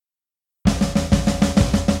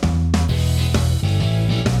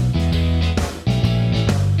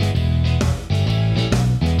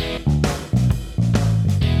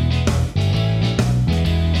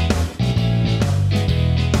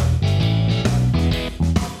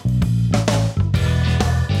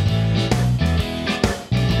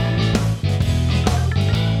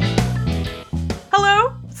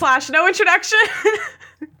/ no introduction.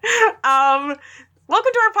 Welcome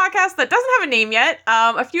to our podcast that doesn't have a name yet.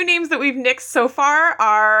 A few names that we've nixed so far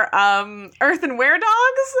are Earth and Were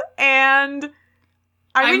Dogs and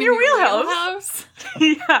I'm in Your Wheelhouse.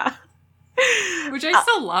 Yeah. Which I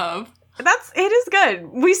still love. It is good.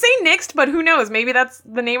 We say nixed, but who knows? Maybe that's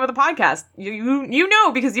the name of the podcast. You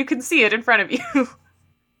know because you can see it in front of you.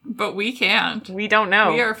 But we can't. We don't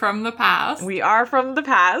know. We are from the past. We are from the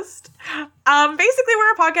past. Basically,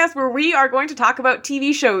 we're a podcast where we are going to talk about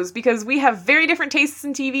TV shows because we have very different tastes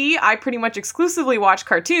in TV. I pretty much exclusively watch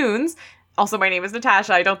cartoons. Also, my name is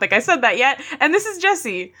Natasha. I don't think I said that yet. And this is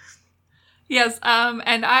Jessie. Yes,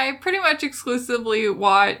 and I pretty much exclusively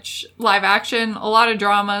watch live action, a lot of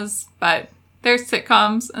dramas, but there's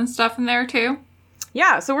sitcoms and stuff in there too.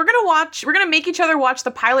 Yeah, so we're gonna make each other watch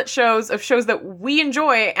the pilot shows of shows that we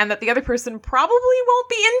enjoy and that the other person probably won't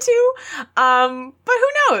be into. But who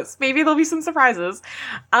knows? Maybe there'll be some surprises.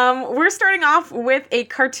 We're starting off with a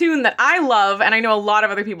cartoon that I love, and I know a lot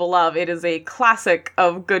of other people love. It is a classic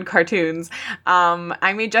of good cartoons.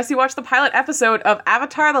 I made Jessie watch the pilot episode of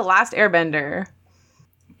Avatar: The Last Airbender.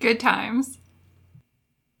 Good times.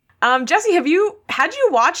 Jessie, had you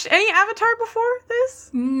watched any Avatar before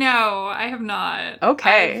this? No, I have not.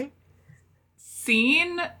 Okay. I've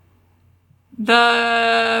seen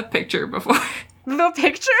the picture before. The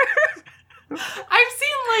picture? I've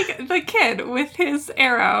seen, like, the kid with his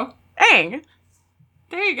arrow. Aang.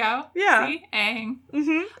 There you go. Yeah. See? Aang.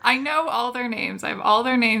 Mm-hmm. I know all their names. I have all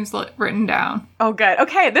their names written down. Oh, good.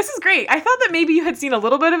 Okay, this is great. I thought that maybe you had seen a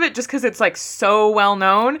little bit of it just because it's, like, so well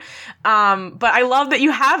known. But I love that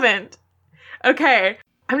you haven't. Okay.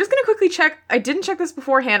 I'm just going to quickly check. I didn't check this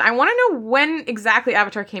beforehand. I want to know when exactly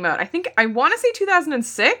Avatar came out. I want to say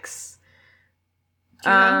 2006.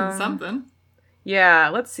 2000 something. Yeah,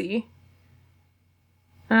 let's see.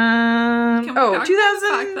 Can we talk 2000. about the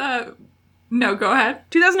fact that... No, go ahead.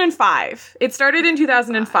 2005. It started in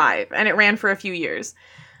 2005, and it ran for a few years.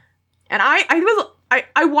 And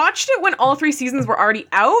I watched it when all 3 seasons were already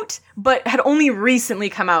out, but had only recently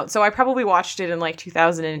come out. So I probably watched it in like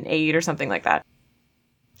 2008 or something like that.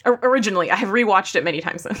 Originally, I have rewatched it many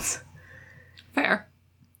times since. Fair.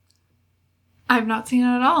 I've not seen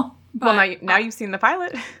it at all. But Well, now you've seen the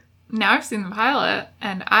pilot. Now I've seen the pilot,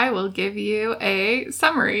 and I will give you a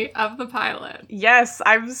summary of the pilot. Yes,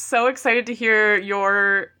 I'm so excited to hear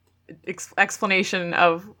your explanation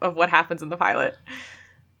of what happens in the pilot.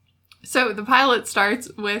 So the pilot starts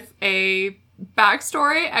with a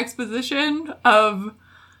backstory exposition of,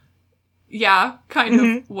 kind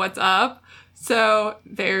of what's up. So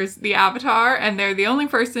there's the Avatar, and they're the only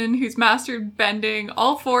person who's mastered bending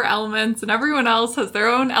all 4 elements, and everyone else has their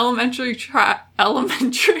own their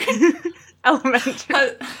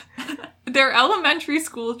elementary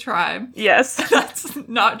school tribe. Yes. That's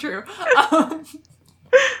not true.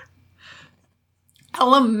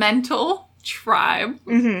 Elemental tribe.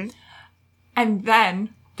 Mm-hmm. And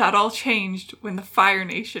then that all changed when the Fire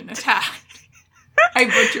Nation attacked. I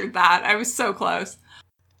butchered that. I was so close.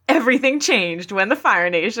 Everything changed when the Fire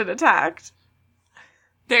Nation attacked.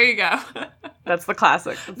 There you go. That's the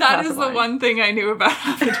classic. That is the one thing I knew about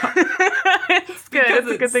Avatar. It's good. It's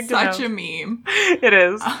a good thing to know. It's such a meme. It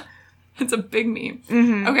is. It's a big meme.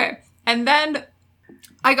 Mm-hmm. Okay. And then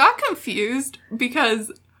I got confused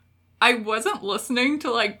because I wasn't listening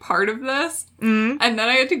to, like, part of this. Mm-hmm. And then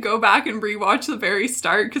I had to go back and rewatch the very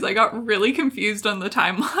start because I got really confused on the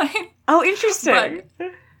timeline. Oh, interesting.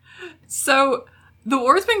 So the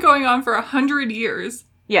war's been going on for 100 years.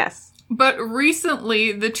 Yes. But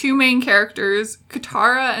recently, the 2 main characters,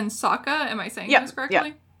 Katara and Sokka, am I saying this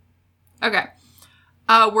correctly? Yeah. Okay.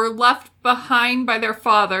 Were left behind by their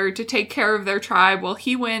father to take care of their tribe while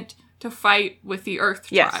he went to fight with the Earth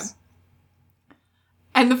tribe.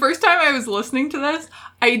 And the first time I was listening to this,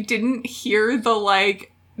 I didn't hear the,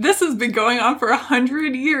 like, this has been going on for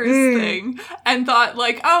 100 years thing. And thought,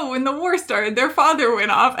 like, oh, when the war started, their father went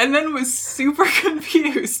off. And then was super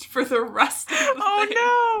confused for the rest of the thing.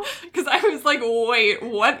 Oh, no. Because I was like, wait,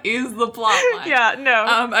 what is the plot line? Yeah, no.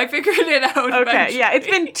 I figured it out eventually. Yeah. It's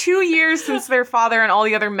been 2 years since their father and all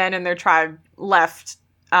the other men in their tribe left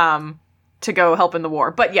to go help in the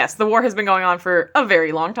war. But yes, the war has been going on for a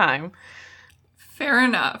very long time. Fair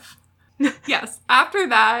enough. Yes. After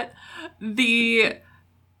that, the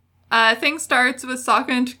thing starts with Sokka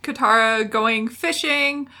and Katara going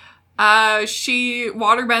fishing. She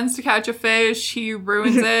waterbends to catch a fish. He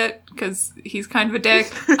ruins it because he's kind of a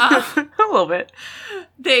dick. A little bit.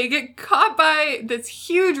 They get caught by this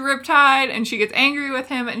huge riptide, and she gets angry with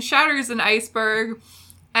him and shatters an iceberg.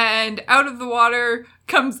 And out of the water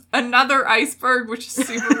comes another iceberg, which is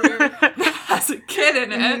super weird. That has a kid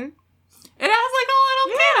in it. It has like a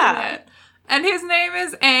little kid in it. And his name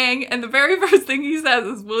is Aang, and the very first thing he says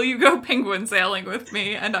is, "Will you go penguin sailing with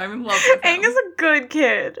me?" And I'm in love with him. Aang is a good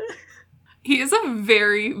kid. He is a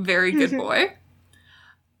very, very good boy.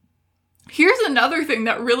 Here's another thing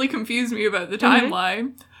that really confused me about the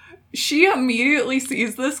timeline. She immediately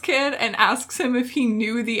sees this kid and asks him if he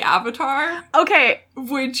knew the Avatar. Okay.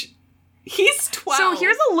 Which, he's 12. So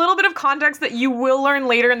here's a little bit of context that you will learn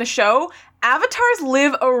later in the show. Avatars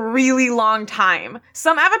live a really long time.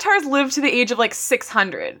 Some avatars live to the age of like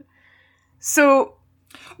 600. So...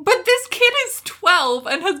 But this kid is 12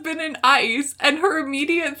 and has been in ice, and her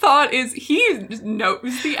immediate thought is he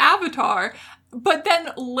knows the Avatar. But then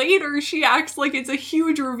later she acts like it's a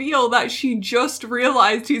huge reveal that she just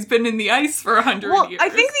realized he's been in the ice for 100 years. I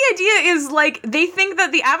think the idea is, like, they think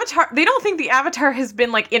that the Avatar... They don't think the Avatar has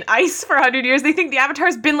been, like, in ice for 100 years. They think the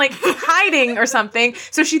Avatar's been, like, hiding or something.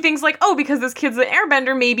 So she thinks, like, oh, because this kid's an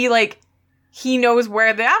airbender, maybe, like, he knows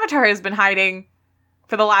where the Avatar has been hiding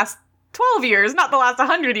for the last 12 years, not the last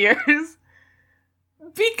 100 years.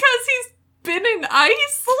 Because he's been in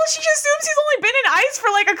ice? Well, she just assumes he's only been in ice for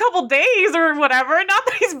like a couple days or whatever, not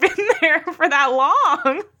that he's been there for that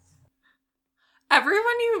long.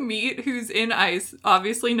 Everyone you meet who's in ice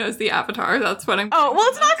obviously knows the Avatar. That's what I'm... Oh, well,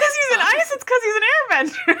 it's not because he's in ice, it's because he's an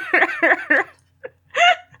airbender.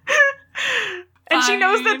 And she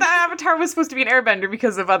knows that the Avatar was supposed to be an airbender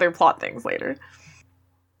because of other plot things later.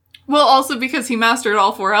 Well, also because he mastered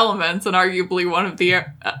all 4 elements and arguably one of the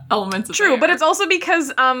elements of True, but it's also because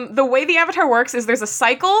the way the Avatar works is there's a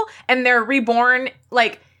cycle and they're reborn,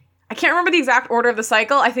 like, I can't remember the exact order of the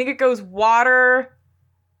cycle. I think it goes water,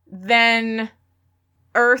 then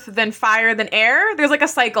earth, then fire, then air. There's like a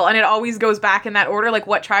cycle and it always goes back in that order, like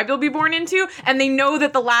what tribe you'll be born into. And they know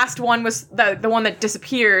that the last one was, the one that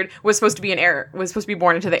disappeared was supposed to be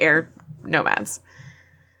born into the air nomads.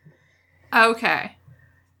 Okay.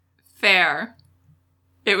 Fair.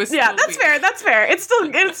 It was yeah, that's fair. That's fair. It's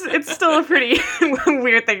still a pretty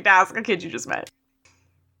weird thing to ask a kid you just met.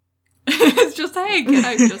 It's just, hey, kid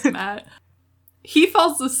I just met. He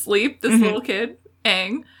falls asleep, this little kid,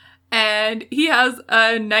 Aang, and he has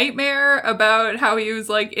a nightmare about how he was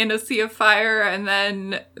like in a sea of fire and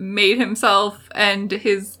then made himself and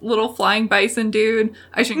his little flying bison dude.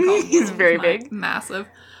 I shouldn't call him. He's very big, massive.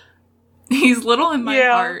 He's little in my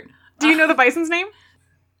heart. Do you know the bison's name?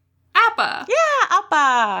 Appa. Yeah,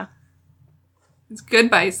 Appa. It's good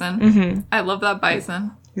bison. I love that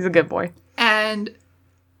bison. He's a good boy. And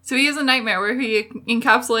so he has a nightmare where he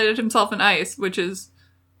encapsulated himself in ice, which is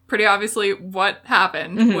pretty obviously what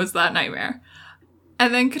happened was that nightmare.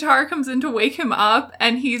 And then Katara comes in to wake him up,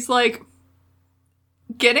 and he's like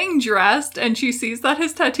getting dressed, and she sees that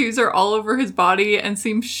his tattoos are all over his body and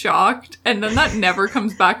seems shocked, and then that never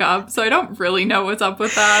comes back up, so I don't really know what's up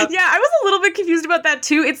with that. Yeah, I was a little bit confused about that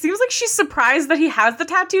too. It seems like she's surprised that he has the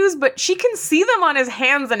tattoos, but she can see them on his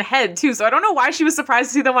hands and head too, so I don't know why she was surprised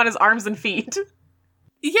to see them on his arms and feet.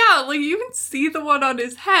 Yeah, like, you can see the one on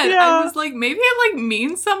his head. Yeah. I was like, maybe it, like,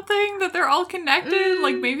 means something that they're all connected.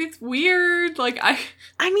 Like, maybe it's weird. Like, I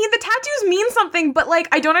mean, the tattoos mean something, but, like,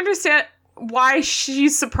 I don't understand why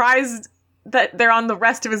she's surprised that they're on the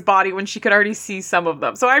rest of his body when she could already see some of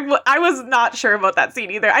them. So I was not sure about that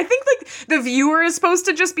scene either. I think, like, the viewer is supposed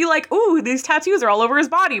to just be like, ooh, these tattoos are all over his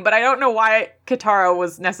body, but I don't know why Katara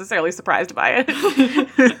was necessarily surprised by it.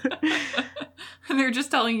 And they're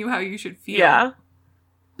just telling you how you should feel. Yeah.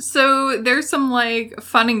 So there's some, like,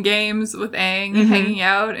 fun and games with Aang hanging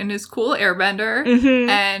out in his cool airbender.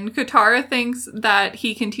 And Katara thinks that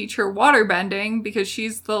he can teach her waterbending because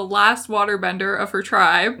she's the last waterbender of her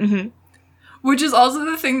tribe. Which is also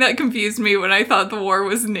the thing that confused me when I thought the war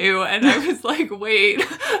was new. And I was like, wait.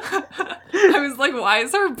 I was like, why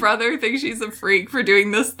does her brother think she's a freak for doing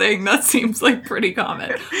this thing that seems, like, pretty common?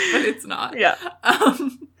 But it's not. Yeah.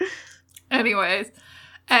 Anyways.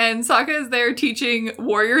 And Sokka is there teaching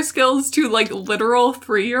warrior skills to, like, literal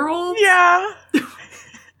 3-year-olds. Yeah.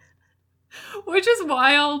 Which is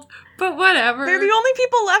wild, but whatever. They're the only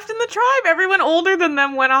people left in the tribe. Everyone older than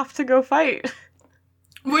them went off to go fight.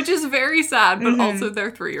 Which is very sad, but also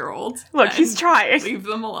they're 3-year-olds. Look, he's trying. Leave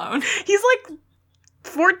them alone. He's, like,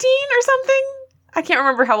 14 or something? I can't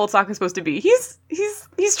remember how old Sokka's supposed to be. He's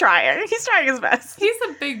trying. He's trying his best. He's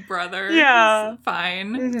a big brother. Yeah. He's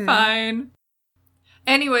fine. Fine.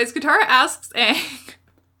 Anyways, Katara asks Aang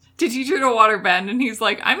to teach her to waterbend, and he's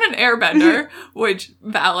like, I'm an airbender, which,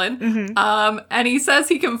 valid. And he says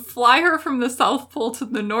he can fly her from the South Pole to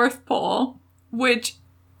the North Pole, which,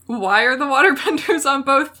 why are the waterbenders on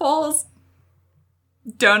both poles?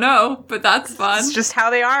 Don't know, but that's fun. It's just how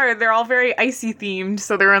they are. They're all very icy themed,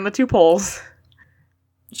 so they're on the two poles.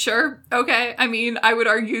 Sure. Okay. I mean, I would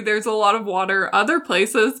argue there's a lot of water other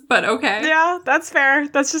places, but okay. Yeah, that's fair.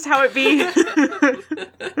 That's just how it be. That's just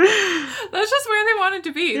where they wanted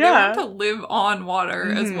to be. Yeah. They want to live on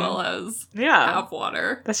water as well as have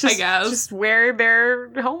water. That's just, I guess. just where their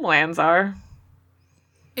homelands are.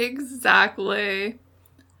 Exactly.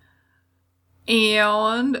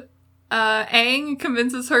 And Aang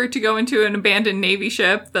convinces her to go into an abandoned Navy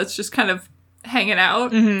ship that's just kind of hanging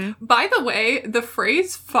out. Mm-hmm. By the way, the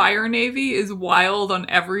phrase Fire Navy is wild on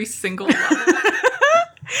every single level.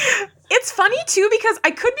 It's funny, too, because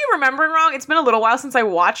I could be remembering wrong. It's been a little while since I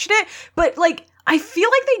watched it, but, like, I feel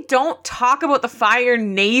like they don't talk about the Fire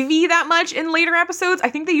Navy that much in later episodes. I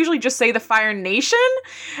think they usually just say the Fire Nation,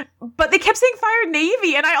 but they kept saying Fire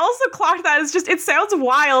Navy, and I also clocked that as just, it sounds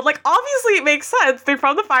wild. Like, obviously it makes sense. They're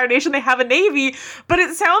from the Fire Nation, they have a Navy, but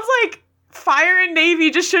it sounds like Fire and Navy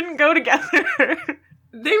just shouldn't go together.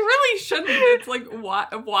 They really shouldn't. It's like, why?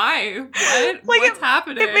 What? Like, what's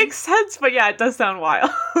happening? It makes sense, but yeah, it does sound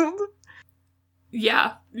wild.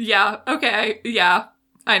 Yeah, okay, yeah,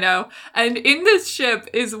 I know. And in this ship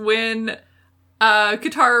is when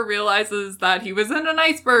Katara realizes that he was in an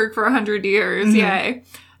iceberg for 100 years, yay.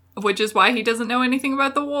 Which is why he doesn't know anything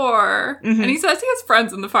about the war. And he says he has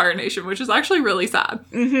friends in the Fire Nation, which is actually really sad.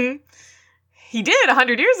 He did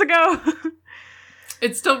 100 years ago.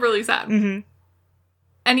 It's still really sad.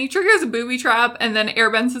 And he triggers a booby trap and then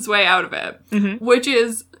airbends his way out of it, which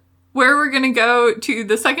is where we're going to go to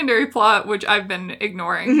the secondary plot, which I've been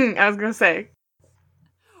ignoring. I was going to say.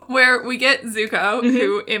 Where we get Zuko,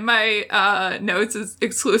 who in my notes is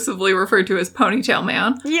exclusively referred to as Ponytail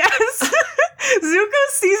Man. Yes!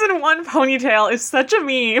 Zuko's season 1 ponytail is such a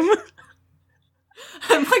meme.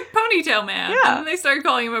 I'm like, Ponytail Man. Yeah. And then they started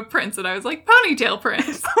calling him a prince, and I was like, Ponytail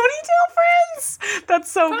Prince. Ponytail Prince! That's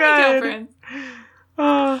so Ponytail good.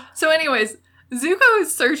 Prince. So anyways, Zuko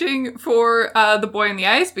is searching for the boy in the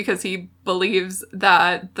ice because he believes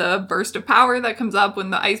that the burst of power that comes up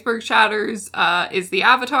when the iceberg shatters is the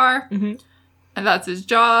Avatar. And that's his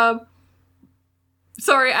job.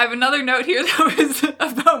 Sorry, I have another note here that was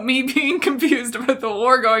about me being confused about the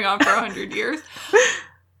war going on for 100 years.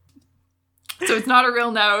 So it's not a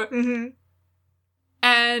real note.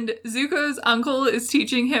 And Zuko's uncle is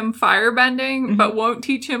teaching him firebending, but won't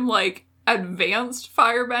teach him, like, advanced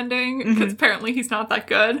firebending, because apparently he's not that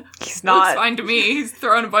good. He's not. Looks fine to me. He's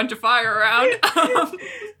throwing a bunch of fire around. If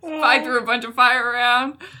I threw a bunch of fire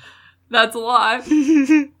around, that's a lot.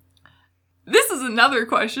 This is another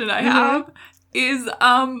question I have, is,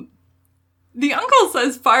 the uncle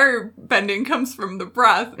says firebending comes from the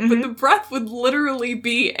breath, but the breath would literally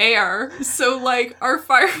be air. So, like, are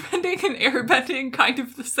firebending and airbending kind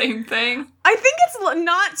of the same thing? I think it's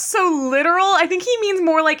not so literal. I think he means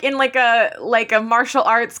more like in like a martial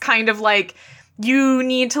arts kind of like you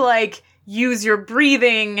need to like use your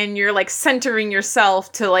breathing and you're like centering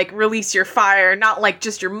yourself to like release your fire, not like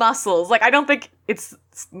just your muscles. Like, I don't think it's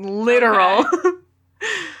literal. Okay.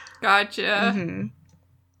 Gotcha.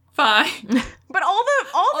 Fine. But all the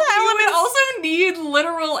elements you would also need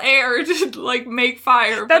literal air to like make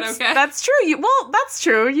fire. But okay, that's true. That's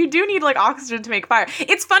true. You do need like oxygen to make fire.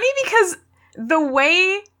 It's funny because the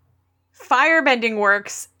way firebending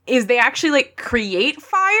works is they actually like create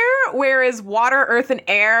fire, whereas water, earth, and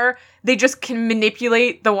air, they just can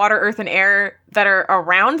manipulate the water, earth, and air that are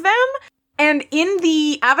around them. And in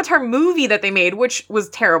the Avatar movie that they made, which was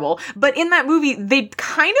terrible, but in that movie, they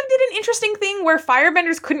kind of did an interesting thing where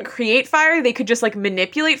firebenders couldn't create fire. They could just, like,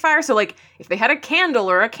 manipulate fire. So, like, if they had a candle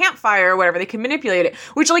or a campfire or whatever, they could manipulate it,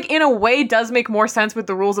 which, like, in a way does make more sense with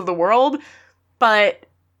the rules of the world. But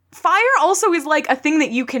fire also is, like, a thing that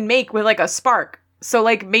you can make with, like, a spark. So,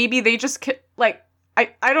 like, maybe they just, like, I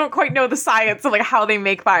don't quite know the science of, like, how they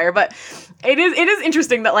make fire, but it is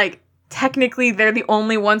interesting that, like, technically they're the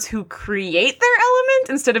only ones who create their element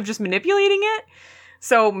instead of just manipulating it.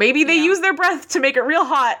 So maybe they use their breath to make it real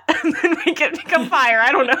hot and then make it become fire.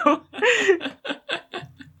 I don't know.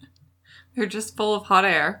 They're just full of hot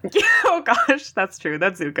air. Oh gosh, that's true.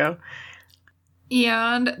 That's Zuko.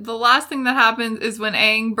 And the last thing that happens is when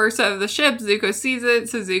Aang bursts out of the ship, Zuko sees it,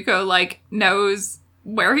 so Zuko, like, knows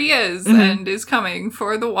where he is and is coming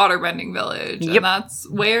for the waterbending village. Yep. And that's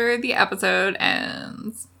where the episode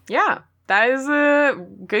ends. Yeah, that is a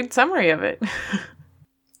good summary of it.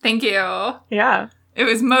 Thank you. Yeah. It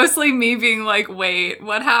was mostly me being like, wait,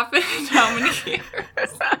 what happened? How many years?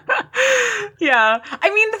 Yeah.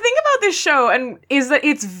 I mean, the thing about this show is that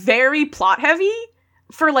it's very plot heavy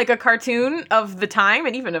for like a cartoon of the time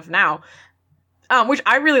and even of now. which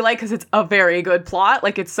I really like because it's a very good plot.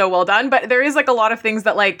 Like, it's so well done. But there is, like, a lot of things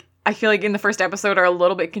that, like, I feel like in the first episode are a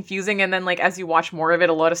little bit confusing, and then, like, as you watch more of it,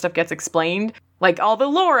 a lot of stuff gets explained. Like, all the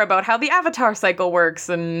lore about how the Avatar cycle works,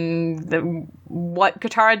 and what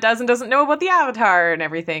Katara does and doesn't know about the Avatar and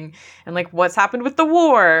everything, and, like, what's happened with the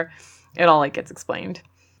war. It all, like, gets explained.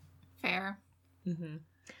 Fair. Mm-hmm.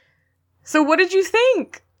 So what did you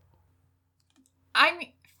think? I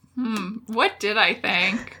mean, what did I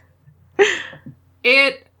think?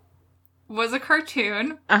 It was a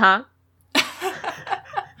cartoon. Uh-huh.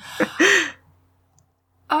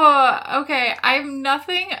 Oh, okay. I have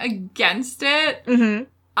nothing against it. Mm-hmm.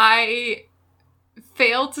 I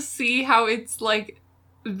fail to see how it's, like,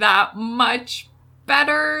 that much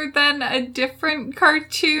better than a different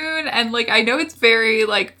cartoon. And, like, I know it's very,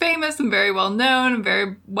 like, famous and very well known and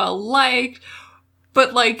very well liked.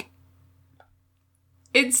 But, like,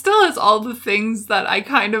 it still has all the things that I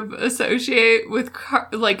kind of associate with,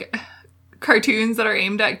 cartoons that are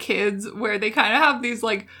aimed at kids, where they kind of have these,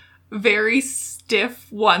 like, very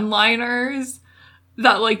stiff one-liners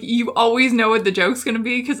that, like, you always know what the joke's gonna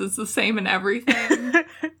be because it's the same in everything.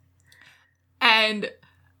 And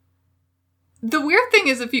the weird thing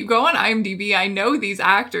is, if you go on IMDb, I know these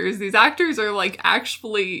actors. These actors are, like,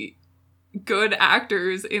 actually good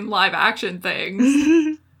actors in live action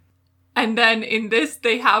things. And then in this,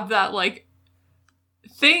 they have that, like,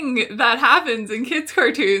 thing that happens in kids'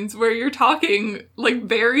 cartoons where you're talking, like,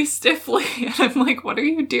 very stiffly. And I'm like, what are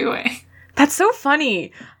you doing? That's so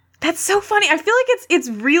funny. That's so funny. I feel like it's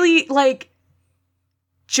really, like,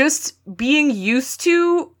 just being used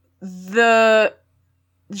to the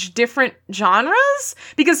different genres.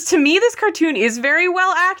 Because to me, this cartoon is very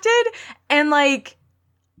well acted. And, like,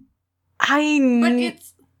 But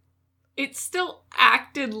it's still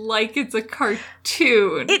acted like it's a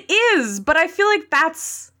cartoon. It is, but I feel like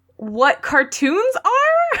that's what cartoons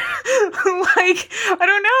are. Like, I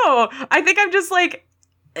don't know. I think I'm just like,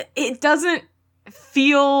 it doesn't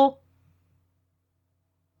feel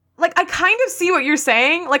like, I kind of see what you're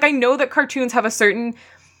saying. Like, I know that cartoons have a certain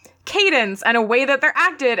cadence and a way that they're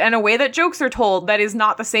acted and a way that jokes are told that is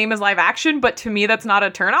not the same as live action, but to me, that's not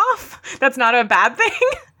a turnoff. That's not a bad thing.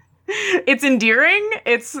 It's endearing.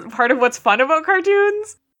 It's part of what's fun about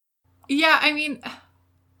cartoons. Yeah, I mean,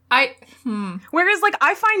 Whereas, like,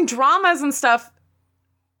 I find dramas and stuff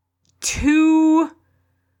too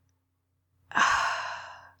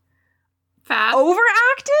fast,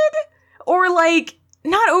 overacted, or, like,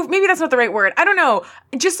 not over. Maybe that's not the right word. I don't know.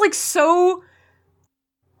 Just, like, so,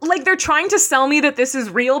 like, they're trying to sell me that this is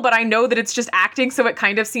real, but I know that it's just acting, so it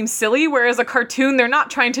kind of seems silly. Whereas a cartoon, they're not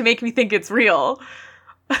trying to make me think it's real.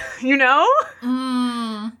 You know?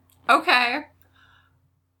 Okay.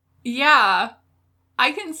 Yeah.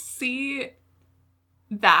 I can see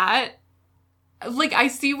that. Like, I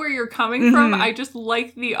see where you're coming from. I just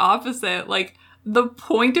like the opposite. Like, the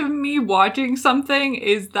point of me watching something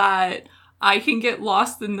is that I can get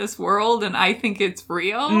lost in this world and I think it's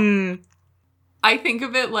real. I think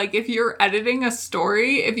of it like, if you're editing a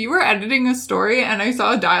story, if you were editing a story and I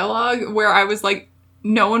saw a dialogue where I was like,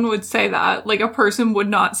 no one would say that. Like, a person would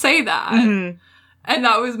not say that. And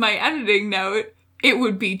that was my editing note. It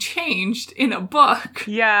would be changed in a book.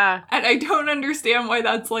 Yeah. And I don't understand why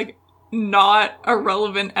that's, like, not a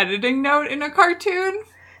relevant editing note in a cartoon.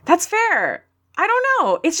 That's fair. I don't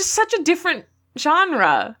know. It's just such a different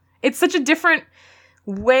genre. It's such a different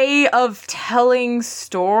way of telling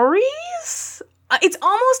stories. It's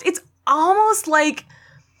almost like,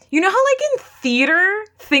 you know how, like, in theater,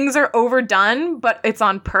 things are overdone, but it's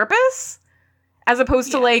on purpose? As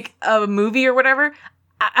opposed to, like, a movie or whatever?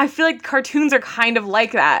 I feel like cartoons are kind of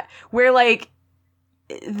like that. Where, like,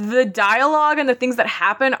 the dialogue and the things that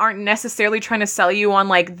happen aren't necessarily trying to sell you on,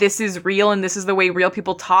 like, this is real and this is the way real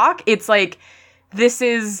people talk. It's like, this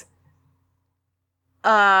is,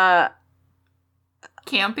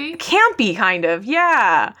 campy, kind of,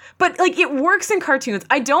 yeah. But, like, it works in cartoons.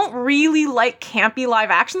 I don't really like campy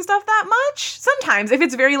live action stuff that much. Sometimes, if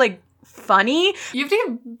it's very, like, funny. You have to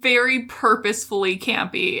get very purposefully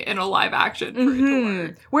campy in a live action for it to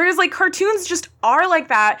work. Whereas, like, cartoons just are like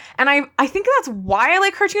that. And I think that's why I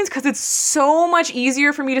like cartoons, because it's so much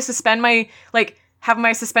easier for me to suspend my, like, have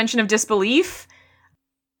my suspension of disbelief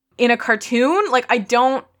in a cartoon. Like, I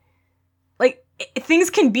don't, like, things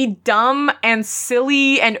can be dumb and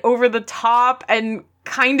silly and over the top and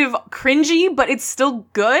kind of cringy, but it's still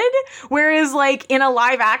good. Whereas, like, in a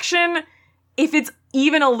live action, if it's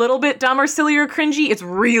even a little bit dumb or silly or cringy, it's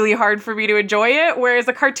really hard for me to enjoy it. Whereas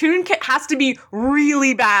a cartoon has to be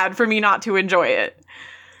really bad for me not to enjoy it.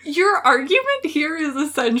 Your argument here is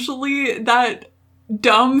essentially that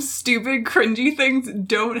dumb, stupid, cringy things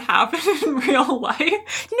don't happen in real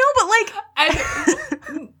life. No, but like...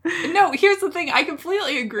 And, no, here's the thing. I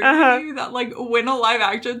completely agree with you that, like, when a live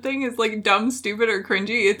action thing is, like, dumb, stupid, or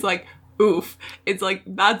cringy, it's like, oof. It's like,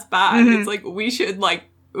 that's bad. It's like, we should, like,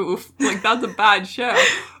 oof. Like, that's a bad show.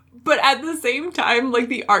 But at the same time, like,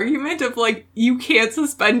 the argument of, like, you can't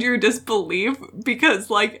suspend your disbelief because,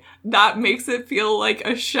 like, that makes it feel like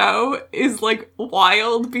a show is, like,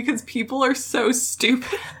 wild because people are so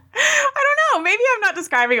stupid. I don't know. Maybe I'm not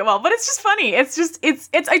describing it well, but it's just funny. It's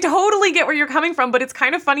I totally get where you're coming from, but it's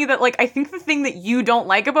kind of funny that, like, I think the thing that you don't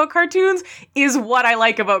like about cartoons is what I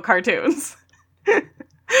like about cartoons. Okay,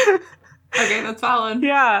 that's valid.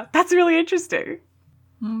 Yeah, that's really interesting.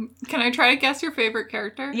 Can I try to guess your favorite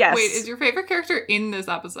character? Yes. Wait, is your favorite character in this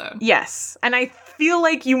episode? Yes. And I feel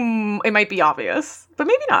like it might be obvious, but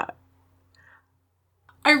maybe not.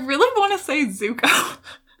 I really want to say Zuko.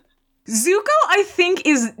 Zuko, I think,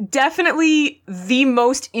 is definitely the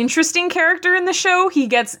most interesting character in the show. He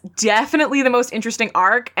gets definitely the most interesting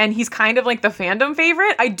arc, and he's kind of like the fandom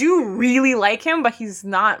favorite. I do really like him, but he's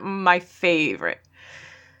not my favorite.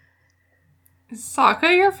 Is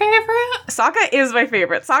Sokka your favorite? Sokka is my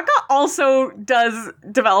favorite. Sokka also does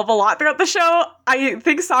develop a lot throughout the show. I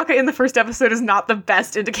think Sokka in the first episode is not the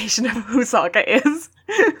best indication of who Sokka is.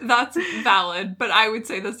 That's valid, but I would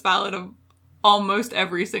say that's valid of almost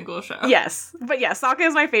every single show. Yes. But yeah, Sokka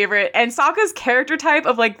is my favorite. And Sokka's character type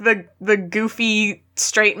of, like, the goofy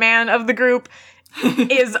straight man of the group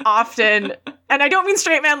is often... And I don't mean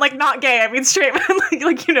straight man like not gay. I mean straight man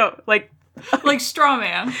like you know, like... Like straw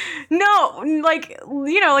man. No, like,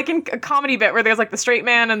 you know, like in a comedy bit where there's, like, the straight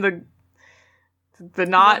man and the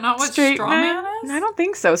not what straight straw man is? I don't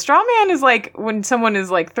think so. Straw man is, like, when someone is,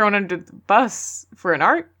 like, thrown under the bus for an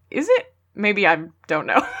art. Is it? Maybe I don't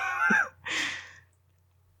know.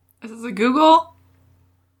 Is this a Google?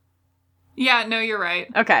 Yeah, no, you're right.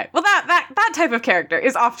 Okay. Well, that type of character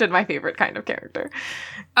is often my favorite kind of character.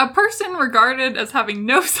 A person regarded as having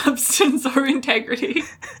no substance or integrity.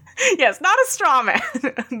 Yes, not a straw man.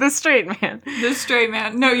 The straight man. The straight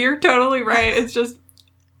man. No, you're totally right. It's just,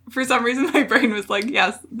 for some reason, my brain was like,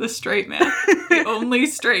 yes, the straight man. The only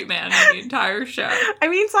straight man in the entire show. I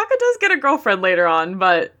mean, Sokka does get a girlfriend later on,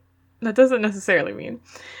 but that doesn't necessarily mean...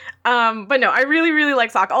 but no, I really, really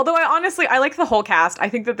like Sokka. Although I like the whole cast. I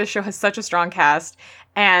think that this show has such a strong cast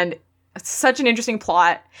and such an interesting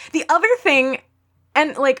plot. The other thing,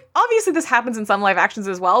 and, like, obviously this happens in some live actions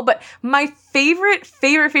as well, but my favorite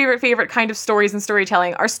kind of stories and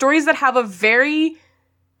storytelling are stories that have a very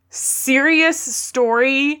serious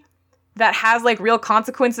story that has, like, real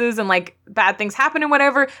consequences and, like, bad things happen and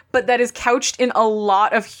whatever, but that is couched in a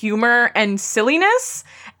lot of humor and silliness.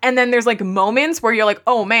 And then there's, like, moments where you're like,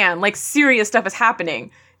 oh man, like, serious stuff is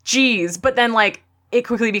happening. Jeez. But then, like, it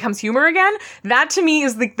quickly becomes humor again. That to me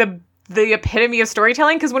is, like, the epitome of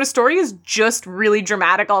storytelling, because when a story is just really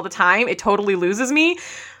dramatic all the time, it totally loses me.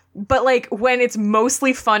 But, like, when it's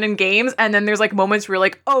mostly fun and games, and then there's, like, moments where you're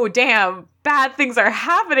like, oh, damn, bad things are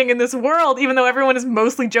happening in this world, even though everyone is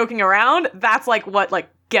mostly joking around, that's, like, what, like,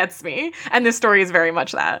 gets me. And this story is very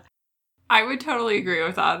much that. I would totally agree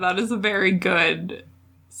with that. That is a very good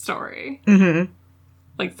story. Mm-hmm.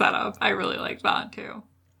 Like, setup. I really like that, too.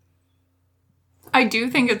 I do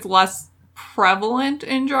think it's less prevalent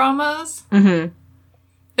in dramas. Mm-hmm.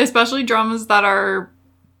 Especially dramas that are...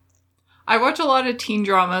 I watch a lot of teen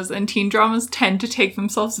dramas, and teen dramas tend to take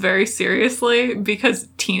themselves very seriously because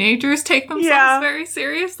teenagers take themselves very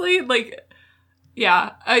seriously. Like,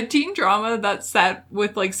 yeah, a teen drama that's set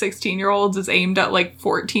with, like, 16-year-olds is aimed at, like,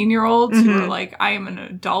 14-year-olds who are like, I am an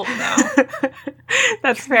adult now.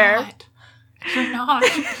 That's fair. You're not.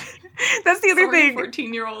 That's the other thing.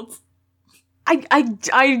 14-year-olds.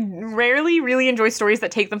 I rarely really enjoy stories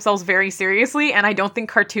that take themselves very seriously, and I don't think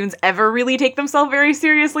cartoons ever really take themselves very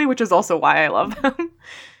seriously, which is also why I love them.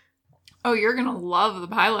 Oh, you're gonna love the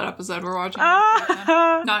pilot episode we're watching next week,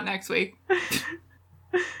 then. Not next week.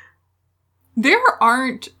 There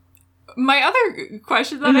aren't... My other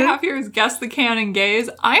question that I have here is guess the canon gays.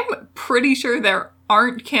 I'm pretty sure there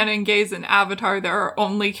aren't canon gays in Avatar. There are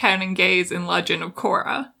only canon gays in Legend of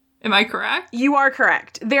Korra. Am I correct? You are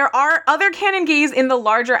correct. There are other canon gays in the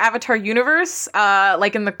larger Avatar universe,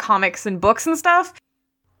 like in the comics and books and stuff,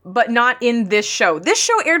 but not in this show. This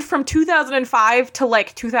show aired from 2005 to,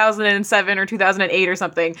 like, 2007 or 2008 or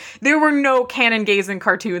something. There were no canon gays in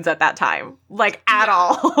cartoons at that time, like, at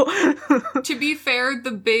all. To be fair,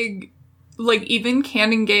 the big, like, even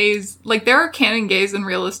canon gays, like, there are canon gays in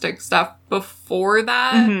realistic stuff before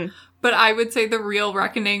that. Mm-hmm. But I would say the real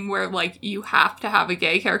reckoning where, like, you have to have a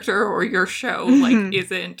gay character or your show, like,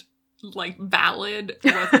 isn't like valid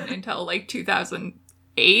wasn't until like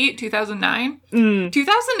 2008, 2009.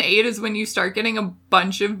 2008 is when you start getting a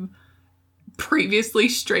bunch of previously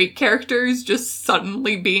straight characters just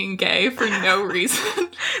suddenly being gay for no reason.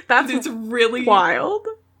 It's really wild.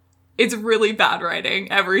 It's really bad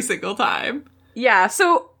writing every single time. Yeah,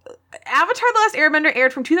 so Avatar: The Last Airbender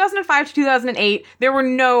aired from 2005 to 2008. There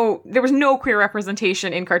was no queer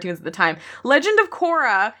representation in cartoons at the time. Legend of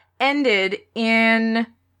Korra ended in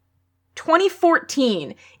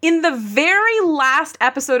 2014. In the very last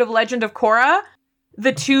episode of Legend of Korra,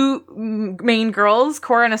 the two main girls,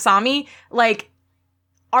 Korra and Asami, like,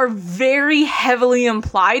 are very heavily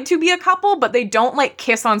implied to be a couple, but they don't, like,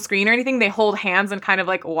 kiss on screen or anything. They hold hands and kind of,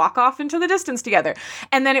 like, walk off into the distance together.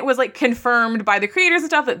 And then it was, like, confirmed by the creators and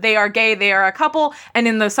stuff that they are gay, they are a couple. And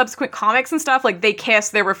in the subsequent comics and stuff, like, they kiss,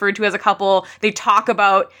 they're referred to as a couple. They talk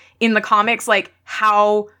about, in the comics, like,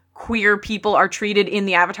 how queer people are treated in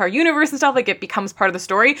the Avatar universe and stuff. Like, it becomes part of the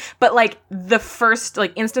story. But, like, the first,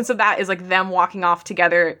 like, instance of that is, like, them walking off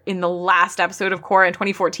together in the last episode of Korra in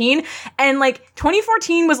 2014. And, like,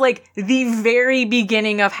 2014 was, like, the very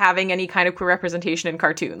beginning of having any kind of queer representation in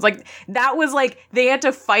cartoons. Like, that was, like, they had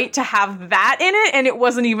to fight to have that in it, and it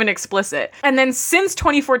wasn't even explicit. And then since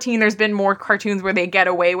 2014, there's been more cartoons where they get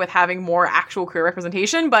away with having more actual queer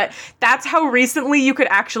representation, but that's how recently you could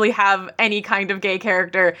actually have any kind of gay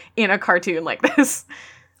character in a cartoon like this.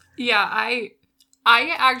 Yeah, I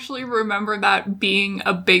actually remember that being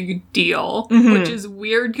a big deal, which is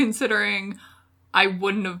weird considering I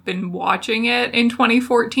wouldn't have been watching it in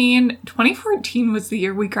 2014. 2014 was the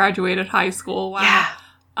year we graduated high school. Wow.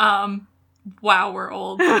 Yeah. Wow, we're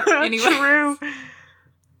old. Anyway. True.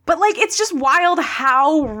 But, like, it's just wild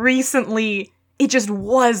how recently it just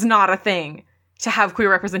was not a thing to have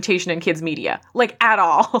queer representation in kids' media. Like, at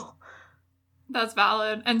all. That's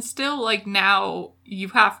valid. And still, like, now you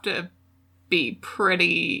have to be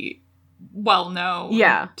pretty well known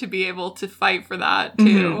to be able to fight for that,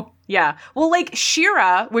 too. Yeah. Well, like,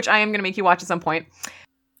 She-Ra, which I am going to make you watch at some point.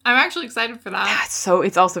 I'm actually excited for that. So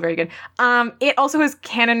it's also very good. It also has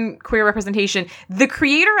canon queer representation. The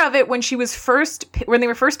creator of it, when they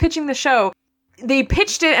were first pitching the show, they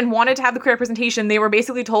pitched it and wanted to have the queer representation. They were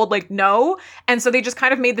basically told, like, no. And so they just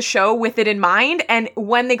kind of made the show with it in mind. And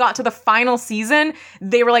when they got to the final season,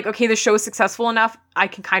 they were like, okay, the show is successful enough. I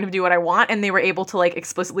can kind of do what I want. And they were able to, like,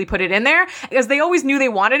 explicitly put it in there because they always knew they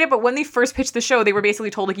wanted it. But when they first pitched the show, they were basically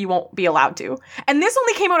told, like, you won't be allowed to. And this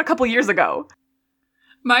only came out a couple years ago.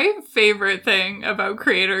 My favorite thing about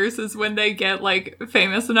creators is when they get, like,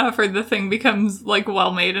 famous enough or the thing becomes, like,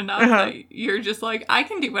 well-made enough that you're just like, I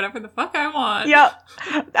can do whatever the fuck I want. Yeah.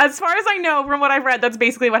 As far as I know, from what I've read, that's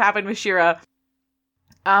basically what happened with She-Ra.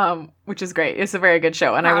 Which is great. It's a very good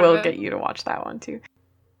show, and I will get you to watch that one, too.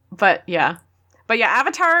 But yeah,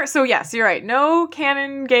 Avatar, so yes, you're right. No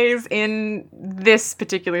canon gays in this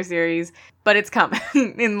particular series, but it's coming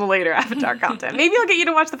in the later Avatar content. Maybe I'll get you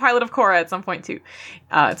to watch the pilot of Korra at some point, too.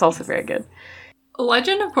 It's also very good.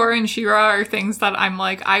 Legend of Korra and She-Ra are things that I'm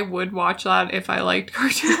like, I would watch that if I liked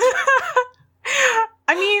cartoons.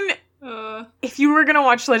 I mean, if you were going to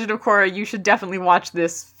watch Legend of Korra, you should definitely watch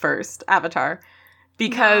this first, Avatar.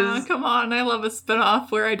 Because... come on, I love a spinoff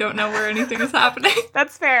where I don't know where anything is happening.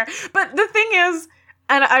 That's fair. But the thing is,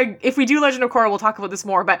 and if we do Legend of Korra, we'll talk about this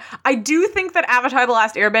more, but I do think that Avatar: The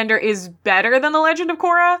Last Airbender is better than The Legend of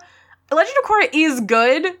Korra. Legend of Korra is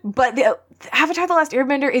good, but Avatar: The Last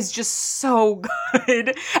Airbender is just so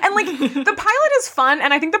good. And, like, the pilot is fun,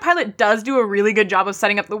 and I think the pilot does do a really good job of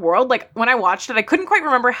setting up the world. Like, when I watched it, I couldn't quite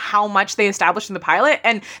remember how much they established in the pilot,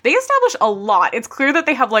 and they establish a lot. It's clear that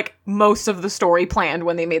they have, like, most of the story planned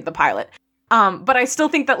when they made the pilot. But I still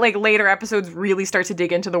think that, like, later episodes really start to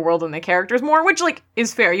dig into the world and the characters more, which, like,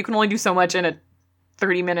 is fair. You can only do so much in a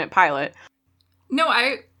 30-minute pilot. No,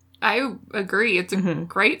 I agree. It's a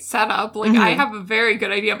great setup. Like, I have a very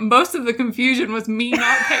good idea. Most of the confusion was me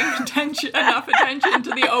not paying enough attention to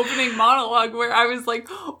the opening monologue where I was like,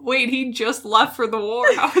 wait, he just left for the war.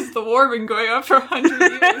 How has the war been going on for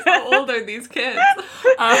 100 years? How old are these kids?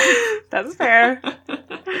 That's fair.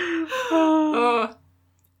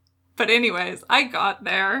 But anyways, I got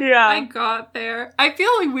there. Yeah. I got there. I feel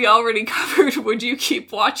like we already covered Would You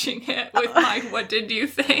Keep Watching It with my What Did You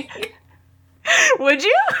Think? Would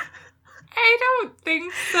you? I don't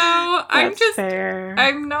think so. That's fair.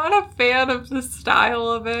 I'm not a fan of the style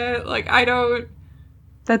of it. Like, I don't...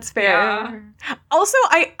 That's fair. Yeah. Also,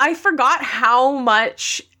 I forgot how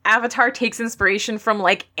much Avatar takes inspiration from,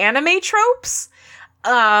 like, anime tropes.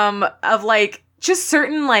 Of, like, just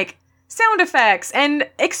certain, like, sound effects and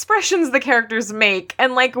expressions the characters make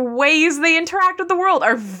and, like, ways they interact with the world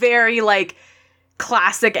are very, like,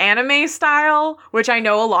 classic anime style, which I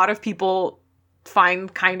know a lot of people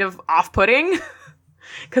find kind of off-putting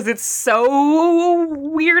because it's so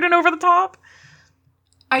weird and over the top.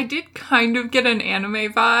 I did kind of get an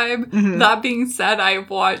anime vibe. Mm-hmm. That being said,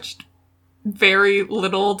 I've watched very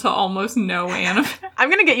little to almost no anime. I'm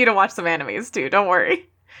gonna get you to watch some animes too, don't worry.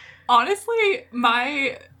 Honestly,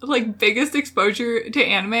 my, like, biggest exposure to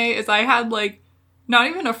anime is I had, like, not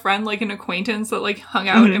even a friend, like, an acquaintance that, like, hung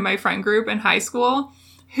out in my friend group in high school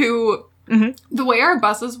who, the way our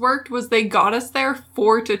buses worked was they got us there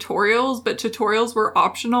for tutorials, but tutorials were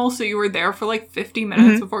optional, so you were there for, like, 50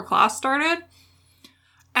 minutes before class started.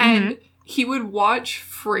 And he would watch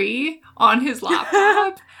free on his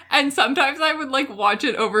laptop. And sometimes I would, like, watch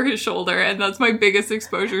it over his shoulder, and that's my biggest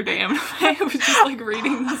exposure to anime. I was just, like,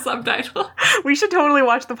 reading the subtitle. We should totally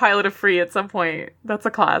watch the pilot of Free at some point. That's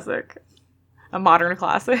a classic. A modern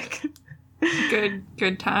classic.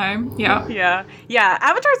 Good time. Yeah. Yeah,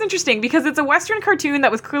 Avatar's interesting because it's a Western cartoon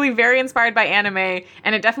that was clearly very inspired by anime,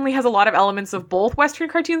 and it definitely has a lot of elements of both Western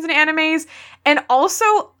cartoons and animes. And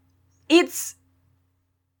also,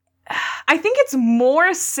 I think it's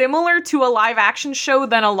more similar to a live action show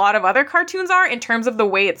than a lot of other cartoons are in terms of the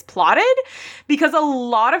way it's plotted, because a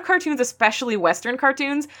lot of cartoons, especially Western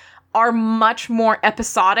cartoons, are much more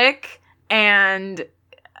episodic and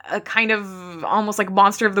a kind of almost like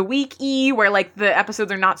Monster of the Week-y, where like the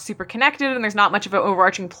episodes are not super connected and there's not much of an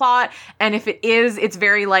overarching plot. And if it is, it's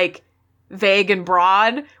very like vague and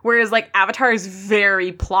broad, whereas like Avatar is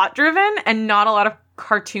very plot driven, and not a lot of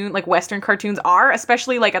Western cartoons are,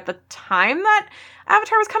 especially like at the time that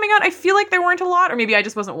Avatar was coming out. I feel like there weren't a lot, or maybe I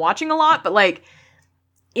just wasn't watching a lot, but like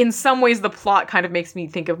in some ways the plot kind of makes me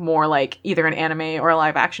think of more like either an anime or a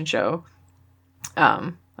live action show,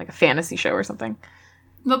 like a fantasy show or something.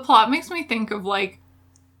 The plot makes me think of like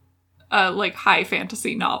a high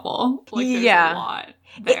fantasy novel. Like there's a lot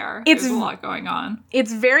there. There's a lot going on.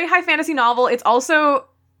 It's very high fantasy novel. It's also,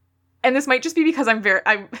 and this might just be because I'm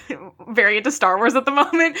very into Star Wars at the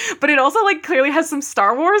moment, but it also like clearly has some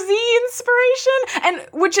Star Wars-y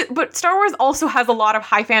inspiration, but Star Wars also has a lot of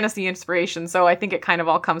high fantasy inspiration, so I think it kind of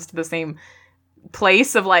all comes to the same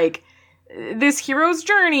place of like this hero's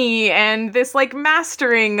journey and this like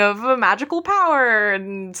mastering of a magical power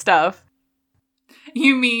and stuff.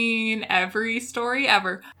 You mean every story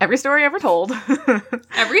ever? Every story ever told.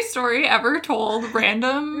 Every story ever told.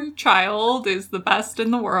 Random child is the best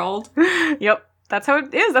in the world. Yep. That's how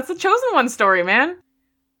it is. That's the Chosen One story, man.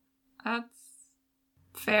 That's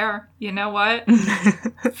fair. You know what?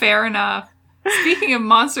 Fair enough. Speaking of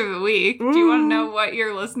Monster of the Week, do you want to know what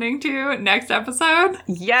you're listening to next episode?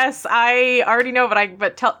 Yes, I already know,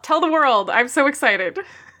 but tell the world. I'm so excited.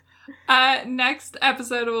 Next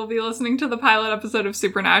episode, we'll be listening to the pilot episode of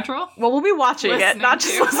Supernatural. Well, we'll be watching it, not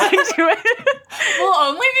just listening to it. We'll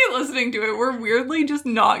only be listening to it. We're weirdly just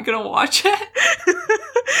not gonna watch it.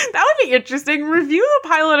 That would be interesting. Review the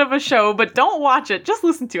pilot of a show, but don't watch it. Just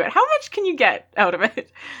listen to it. How much can you get out of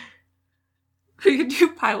it? We could do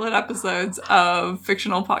pilot episodes of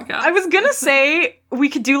fictional podcasts. I was gonna say we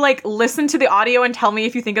could do like listen to the audio and tell me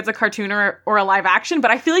if you think it's a cartoon or a live action,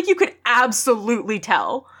 but I feel like you could absolutely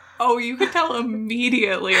tell. Oh, you could tell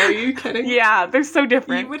immediately. Are you kidding? Yeah, they're so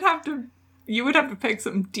different. You would have to pick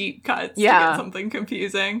some deep cuts to get something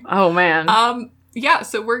confusing. Oh man. Yeah,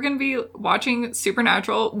 so we're going to be watching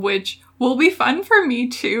Supernatural, which will be fun for me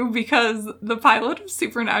too, because the pilot of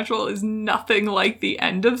Supernatural is nothing like the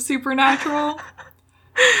end of Supernatural.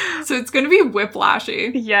 So it's going to be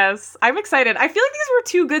whiplashy. Yes, I'm excited. I feel like these were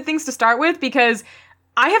two good things to start with, because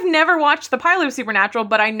I have never watched the pilot of Supernatural,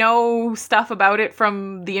 but I know stuff about it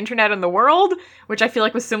from the internet and the world, which I feel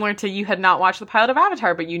like was similar to you had not watched the pilot of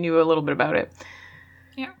Avatar, but you knew a little bit about it.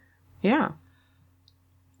 Yeah. Yeah.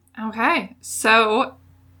 Okay, so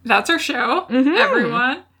that's our show,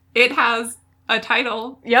 everyone. It has a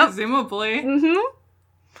title, presumably.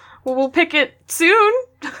 Well, we'll pick it soon,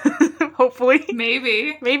 hopefully.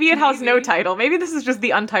 Maybe it has no title. Maybe this is just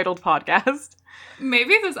the untitled podcast.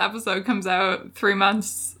 Maybe this episode comes out 3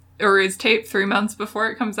 months, or is taped 3 months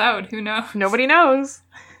before it comes out. Who knows? Nobody knows.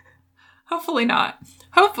 Hopefully not.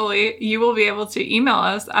 Hopefully, you will be able to email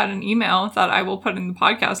us at an email that I will put in the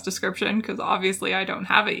podcast description, because obviously I don't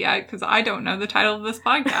have it yet, because I don't know the title of this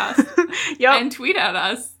podcast. Yep. And tweet at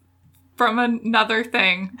us from another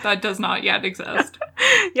thing that does not yet exist.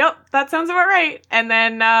 Yep, that sounds about right. And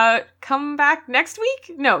then come back next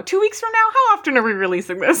week? No, 2 weeks from now? How often are we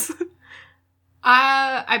releasing this?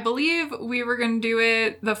 I believe we were going to do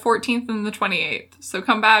it the 14th and the 28th. So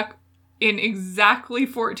come back in exactly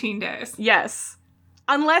 14 days. Yes.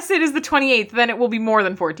 Unless it is the 28th, then it will be more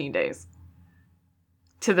than 14 days.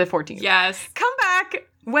 to the 14th. Yes. Come back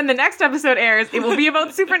when the next episode airs. It will be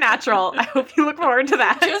about Supernatural. I hope you look forward to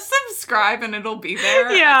that. Just subscribe and it'll be there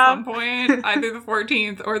at some point, either the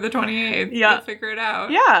 14th or the 28th. Yeah. You'll figure it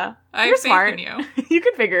out. Yeah. I You're have faith smart. in you. You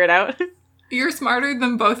can figure it out. You're smarter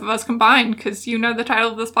than both of us combined because you know the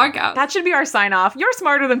title of this podcast. That should be our sign off. You're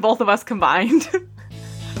smarter than both of us combined.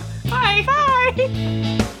 Bye.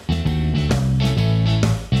 Bye.